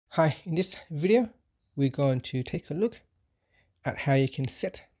Hi, in this video, we're going to take a look at how you can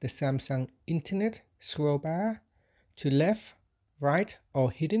set the Samsung Internet scroll bar to left, right,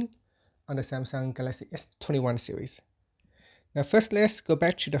 or hidden on the Samsung Galaxy S21 series. Now first, let's go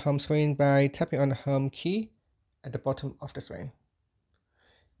back to the home screen by tapping on the home key at the bottom of the screen.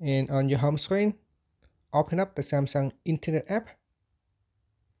 And on your home screen, open up the Samsung Internet app.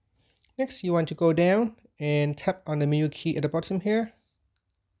 Next, you want to go down and tap on the menu key at the bottom here.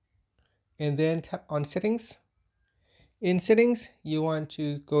 And then tap on Settings. In Settings, you want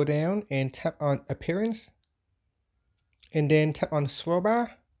to go down and tap on Appearance. And then tap on Scroll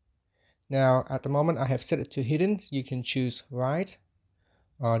Bar. Now, at the moment, I have set it to hidden. You can choose right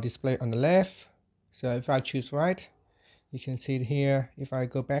or display on the left. So if I choose right, you can see it here. If I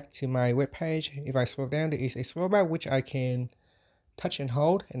go back to my web page, if I scroll down, there is a scroll bar which I can touch and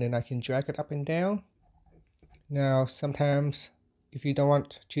hold, and then I can drag it up and down. Now, sometimes if you don't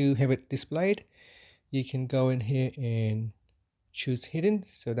want to have it displayed, you can go in here and choose hidden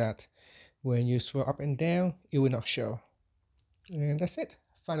so that when you scroll up and down, it will not show. And that's it.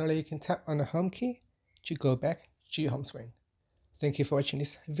 Finally, you can tap on the home key to go back to your home screen. Thank you for watching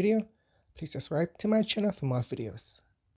this video. Please subscribe to my channel for more videos.